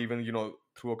One or even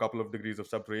through a couple of degrees of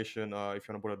separation, if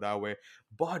you want to put it that way.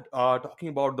 But talking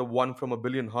about the one from a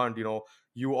billion hunt,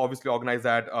 you obviously organized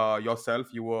that yourself.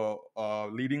 You were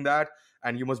leading that,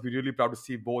 and you must be really proud to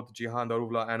see both Jihan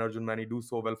Daruvla and Arjun Mani do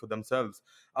so well for themselves.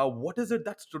 What is it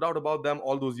that stood out about them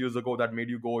all those years ago that made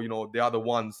you go, they are the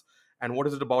ones? And what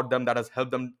is it about them that has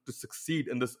helped them to succeed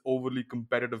in this overly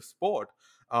competitive sport?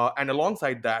 And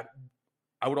alongside that,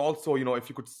 I would also, if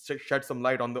you could shed some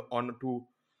light on to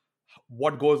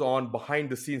what goes on behind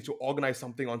the scenes to organize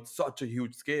something on such a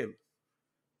huge scale.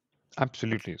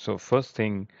 Absolutely. So first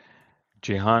thing,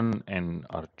 Jihan and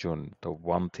Arjun, the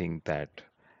one thing that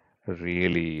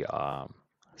really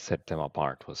set them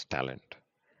apart was talent.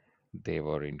 They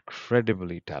were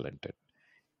incredibly talented,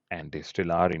 and they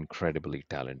still are incredibly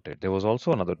talented. There was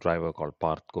also another driver called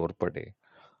Parth Gorpade,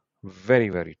 very,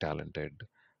 very talented.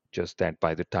 Just that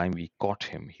by the time we caught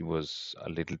him, he was a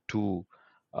little too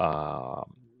uh,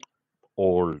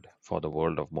 old for the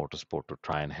world of motorsport to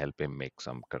try and help him make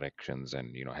some corrections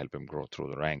and help him grow through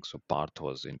the ranks. So Parth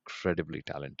was incredibly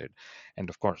talented, and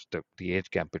of course the age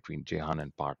gap between Jehan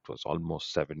and Parth was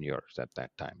almost 7 years at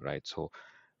that time, right? So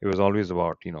it was always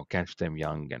about, catch them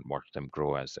young and watch them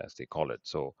grow, as they call it.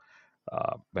 So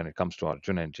when it comes to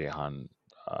Arjun and Jehan,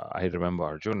 I remember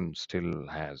Arjun still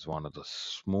has one of the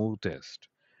smoothest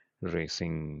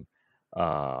racing,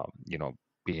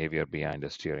 behavior behind the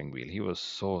steering wheel. He was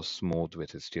so smooth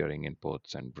with his steering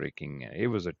inputs and braking.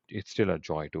 It's still a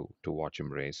joy to watch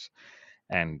him race.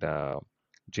 And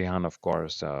Jehan, of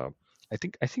course, I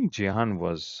think Jehan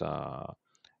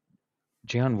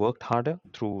worked harder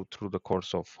through the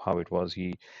course of how it was.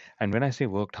 And when I say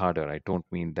worked harder, I don't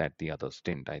mean that the others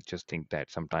didn't. I just think that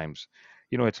sometimes,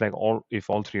 it's like all if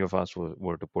all three of us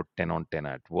were to put 10 on 10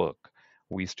 at work,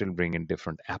 we still bring in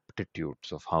different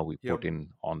aptitudes of how we Yep. put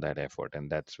in on that effort,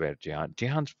 and that's where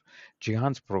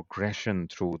Jehan's progression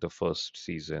through the first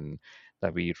season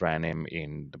that we ran him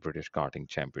in the British Karting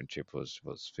Championship was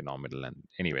phenomenal. And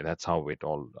anyway, that's how it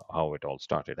all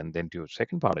started. And then to your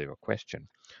second part of your question,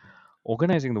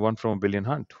 organizing the one from a billion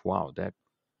hunt. Wow, that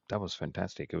was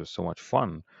fantastic. It was so much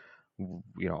fun.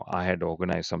 I had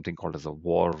organized something called as a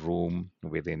war room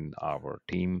within our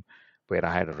team, where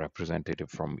I had a representative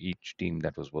from each team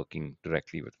that was working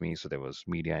directly with me. So there was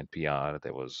media and PR,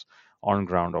 there was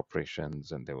on-ground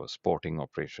operations, and there was sporting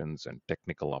operations and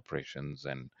technical operations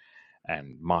and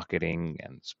marketing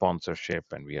and sponsorship.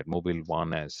 And we had Mobile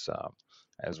One as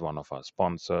one of our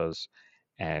sponsors.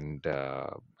 And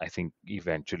I think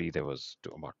eventually there was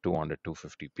about 200,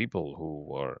 250 people who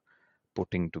were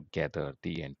putting together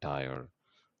the entire,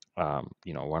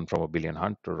 one from a billion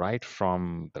hunt, right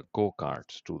from the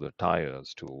go-karts to the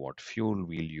tires to what fuel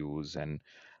we'll use and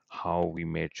how we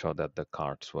made sure that the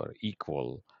carts were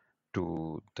equal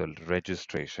to the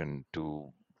registration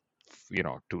to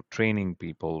training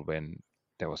people when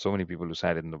there were so many people who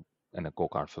sat in a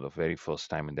go-kart for the very first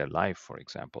time in their life, for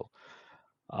example.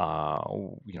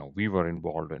 We were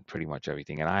involved in pretty much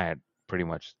everything, and I had pretty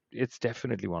much. It's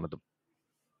definitely one of the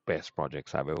best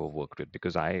projects I've ever worked with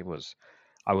because I was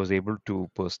able to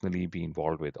personally be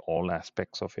involved with all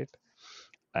aspects of it,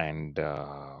 and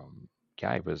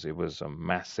yeah, it was a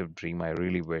massive dream. I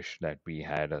really wish that we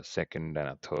had a second and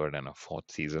a third and a fourth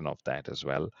season of that as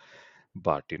well,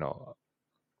 but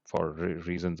for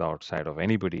reasons outside of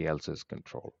anybody else's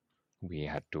control, we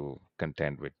had to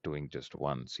contend with doing just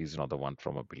one season of the one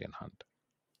from a billion hunt.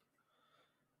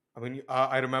 I mean,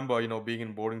 I remember, being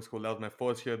in boarding school. That was my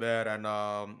first year there, and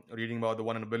reading about the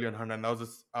one in a billion hunt. And that was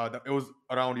just, it was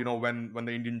around, when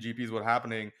the Indian GPs were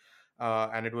happening,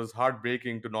 and it was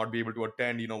heartbreaking to not be able to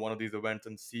attend, one of these events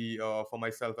and see for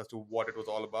myself as to what it was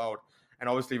all about. And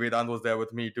obviously, Vedant was there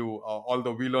with me too.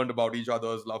 Although we learned about each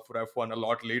other's love for F1 a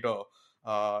lot later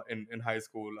in high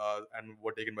school, and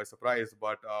were taken by surprise.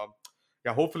 But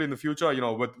yeah, hopefully in the future,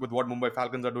 with what Mumbai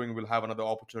Falcons are doing, we'll have another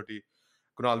opportunity.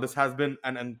 Kunal, this has been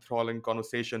an enthralling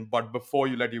conversation. But before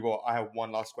you let you go, I have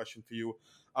one last question for you.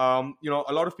 A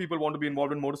lot of people want to be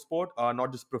involved in motorsport,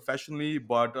 not just professionally,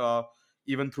 but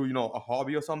even through a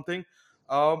hobby or something.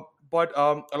 But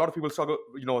a lot of people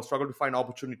struggle to find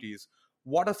opportunities.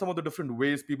 What are some of the different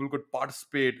ways people could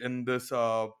participate in this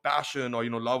passion or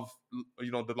love,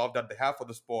 the love that they have for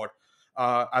the sport,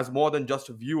 as more than just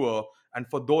a viewer? And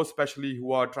for those especially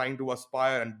who are trying to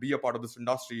aspire and be a part of this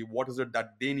industry, what is it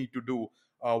that they need to do?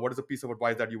 What is a piece of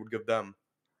advice that you would give them?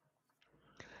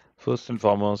 First and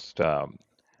foremost,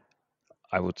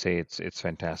 I would say it's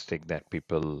fantastic that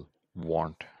people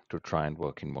want to try and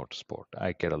work in motorsport.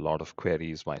 I get a lot of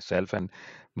queries myself, and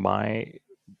my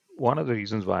one of the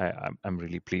reasons why I'm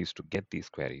really pleased to get these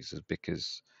queries is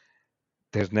because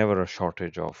there's never a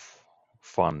shortage of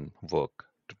fun work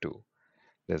to do.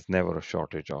 There's never a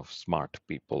shortage of smart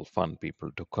people, fun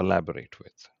people to collaborate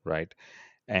with, right?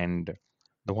 And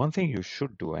the one thing you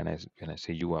should do, and when I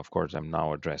say you, of course, I'm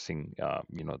now addressing,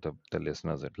 the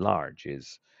listeners at large,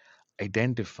 is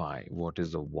identify what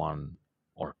is the one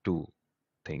or two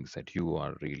things that you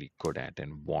are really good at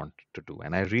and want to do.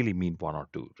 And I really mean one or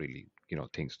two really,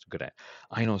 things to good at.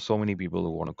 I know so many people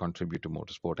who want to contribute to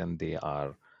motorsport and they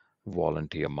are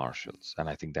volunteer marshals. And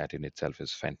I think that in itself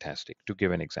is fantastic. To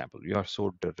give an example, you are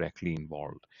so directly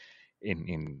involved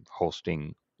in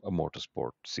hosting a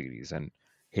motorsport series. And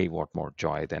hey, what more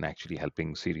joy than actually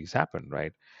helping series happen,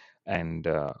 right? And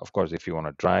of course, if you want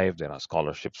to drive, there are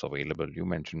scholarships available. You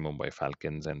mentioned Mumbai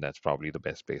Falcons, and that's probably the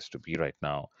best place to be right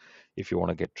now. If you want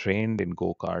to get trained in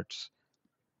go karts,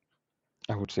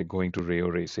 I would say going to Rayo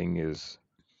Racing is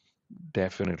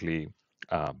definitely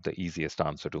the easiest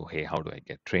answer to, hey, how do I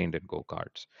get trained in go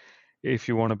karts? If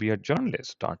you want to be a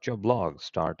journalist, start your blog,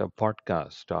 start a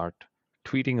podcast, start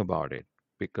tweeting about it,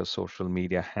 pick a social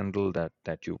media handle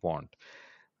that you want,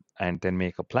 and then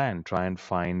make a plan. Try and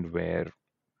find what's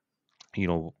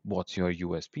your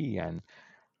USP, and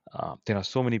There are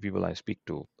so many people I speak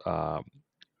to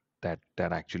that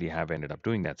actually have ended up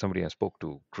doing that. Somebody I spoke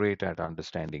to, great at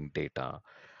understanding data.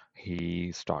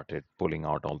 He started pulling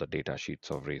out all the data sheets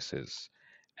of races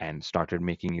and started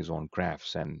making his own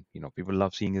graphs. And people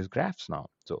love seeing his graphs now.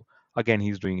 So again,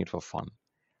 he's doing it for fun.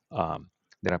 Um,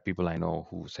 there are people I know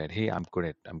who said, "Hey, I'm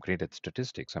great at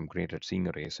statistics. I'm great at seeing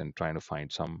a race and trying to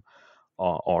find some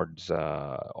odds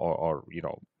or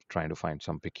trying to find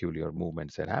some peculiar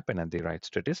movements that happen, and they write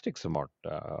statistics about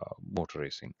motor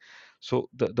racing." So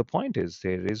the point is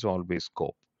there is always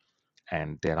scope,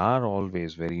 and there are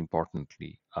always, very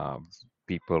importantly,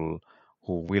 people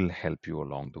who will help you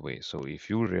along the way. So if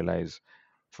you realize,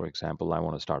 for example, I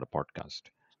want to start a podcast,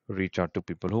 reach out to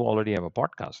people who already have a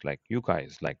podcast, like you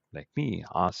guys, like me.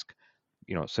 Ask,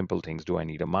 simple things. Do I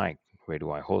need a mic? Where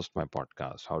do I host my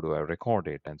podcast? How do I record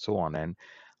it? And so on. And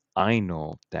I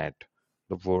know that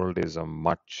the world is a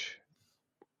much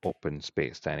open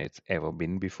space than it's ever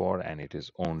been before, and it is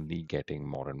only getting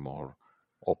more and more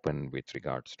open with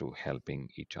regards to helping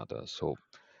each other. So,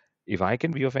 if I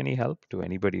can be of any help to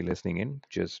anybody listening in,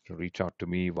 just reach out to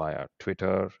me via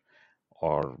Twitter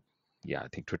or yeah, I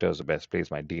think Twitter is the best place.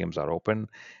 My DMs are open,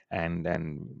 and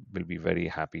will be very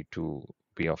happy to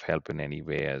be of help in any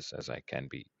way as I can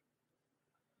be.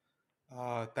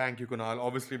 Thank you, Kunal.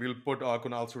 Obviously, we'll put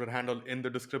Kunal's Twitter handle in the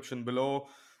description below.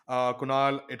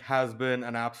 Kunal, it has been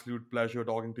an absolute pleasure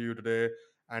talking to you today,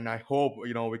 and I hope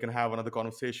we can have another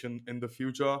conversation in the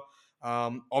future.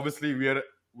 Obviously, we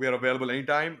are available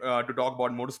anytime to talk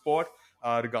about motorsport,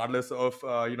 regardless of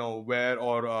where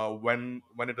or when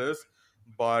it is.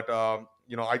 But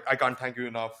I can't thank you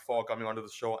enough for coming onto the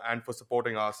show and for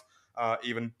supporting us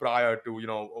even prior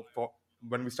to for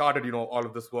when we started all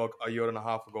of this work a year and a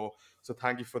half ago. So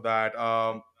thank you for that.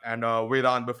 And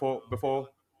Vedant, before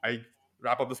I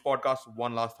wrap up this podcast,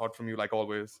 one last thought from you, like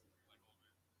always.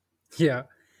 Yeah.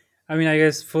 I mean, I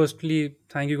guess firstly,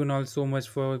 thank you, Kunal, so much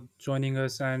for joining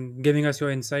us and giving us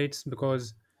your insights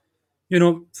because,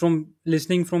 from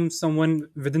listening from someone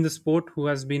within the sport who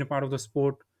has been a part of the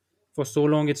sport for so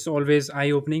long, it's always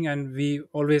eye opening. And we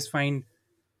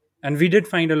did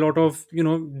find a lot of,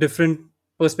 different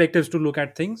perspectives to look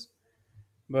at things.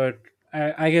 But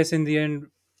I guess in the end,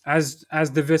 as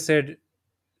Divya said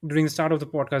during the start of the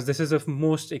podcast, this is the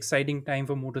most exciting time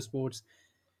for motorsports,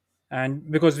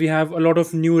 and because we have a lot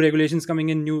of new regulations coming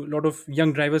in, new lot of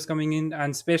young drivers coming in,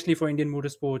 and especially for Indian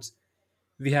motorsports,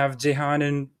 we have Jehan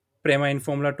and Prema in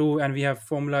Formula 2, and we have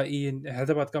Formula E in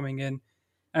Hyderabad coming in,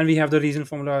 and we have the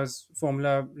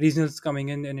Formula regionals coming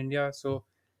in India. So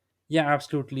yeah,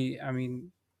 absolutely. I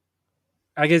mean,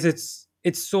 I guess it's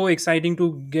so exciting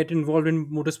to get involved in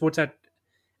motorsports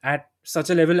at such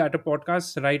a level at a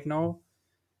podcast right now.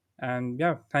 And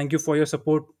yeah, thank you for your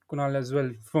support, Kunal, as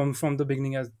well from the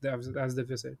beginning, as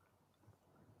Divya said.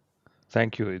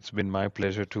 Thank you. It's been my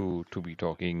pleasure to be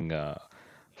talking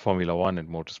Formula One and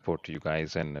motorsport to you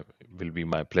guys, and it will be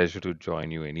my pleasure to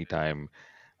join you anytime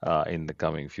in the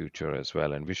coming future as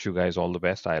well. And wish you guys all the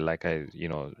best. I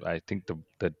think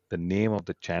the name of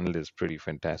the channel is pretty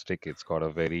fantastic. It's got a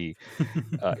very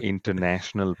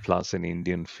international plus an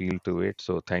Indian feel to it.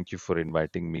 So thank you for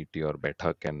inviting me to your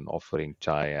Bethak and offering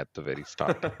chai at the very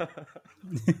start.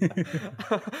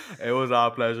 It was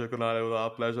our pleasure, Kunal. It was our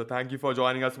pleasure. Thank you for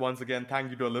joining us once again. Thank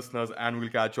you to our listeners, and we'll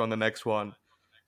catch you on the next one.